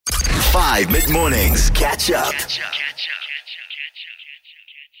5 mid-mornings. Catch up.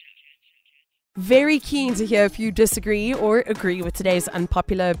 Very keen to hear if you disagree or agree with today's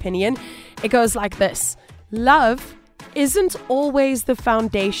unpopular opinion. It goes like this. Love isn't always the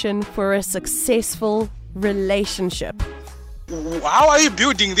foundation for a successful relationship. How are you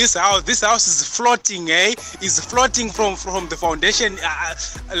building this house? This house is floating, Is floating from the foundation.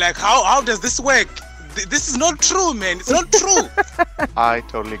 How does this work? This is not true, man. It's not true. I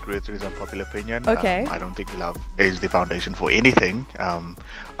totally agree with this unpopular opinion. Okay. I don't think love is the foundation for anything.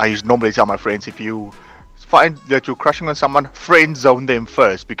 I normally tell my friends, if you find that you're crushing on someone, friend zone them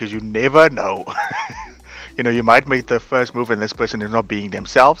first, because you never know. You might make the first move and this person is not being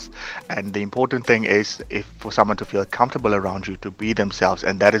themselves. And the important thing is for someone to feel comfortable around you, to be themselves.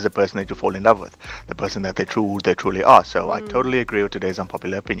 And that is the person that you fall in love with, the person that they truly are. So I totally agree with today's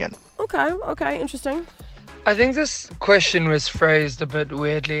unpopular opinion. Okay, interesting. I think this question was phrased a bit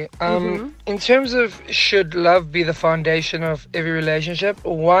weirdly. In terms of should love be the foundation of every relationship,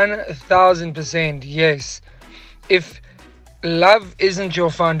 1000% yes. If love isn't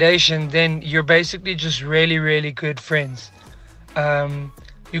your foundation, then you're basically just really, really good friends.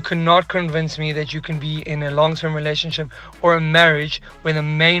 You cannot convince me that you can be in a long-term relationship or a marriage where the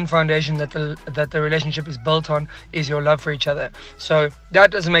main foundation that the relationship is built on is your love for each other. So that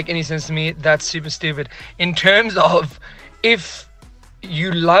doesn't make any sense to me. That's super stupid. In terms of if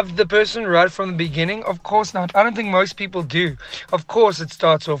you love the person right from the beginning, of course not. I don't think most people do. Of course it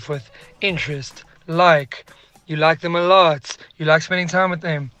starts off with interest, you like them a lot, you like spending time with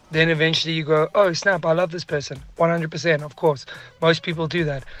them. Then eventually you go, oh snap, I love this person. 100%, of course. Most people do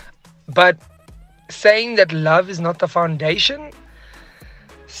that. But saying that love is not the foundation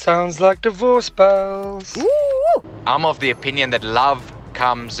sounds like divorce bells. Ooh. I'm of the opinion that love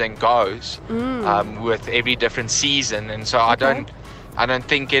comes and goes with every different season. And so I don't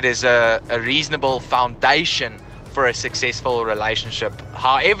think it is a reasonable foundation for a successful relationship.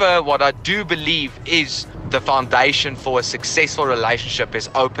 However, what I do believe is the foundation for a successful relationship is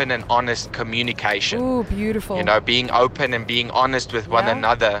open and honest communication. Ooh, beautiful. Being open and being honest with one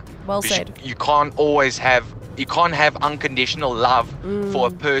another. Well said. You can't have unconditional love for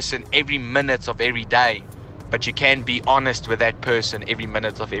a person every minute of every day, but you can be honest with that person every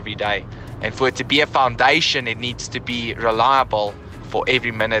minute of every day. And for it to be a foundation, it needs to be reliable for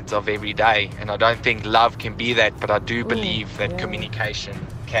every minute of every day. And I don't think love can be that, but I do believe that communication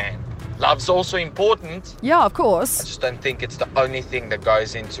can. Love's also important. Yeah, of course. I just don't think it's the only thing that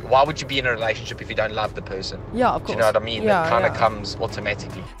goes into. Why would you be in a relationship if you don't love the person? Yeah, of course. Do you know what I mean? Yeah, It kind of comes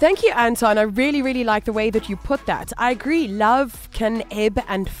automatically. Thank you, Anton. I really, really like the way that you put that. I agree. Love can ebb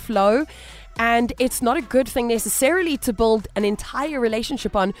and flow. And it's not a good thing necessarily to build an entire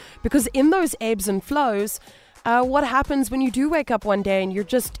relationship on, because in those ebbs and flows, what happens when you do wake up one day and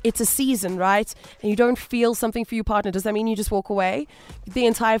it's a season, right? And you don't feel something for your partner. Does that mean you just walk away? The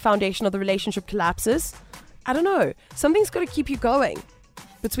entire foundation of the relationship collapses? I don't know. Something's got to keep you going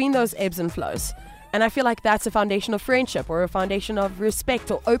between those ebbs and flows. And I feel like that's a foundation of friendship or a foundation of respect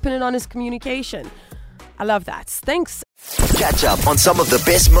or open and honest communication. I love that. Thanks. Catch up on some of the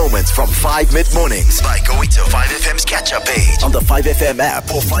best moments from 5 mid-mornings by going to 5FM's catch-up page on the 5FM app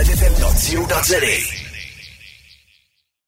or 5FM.co.za.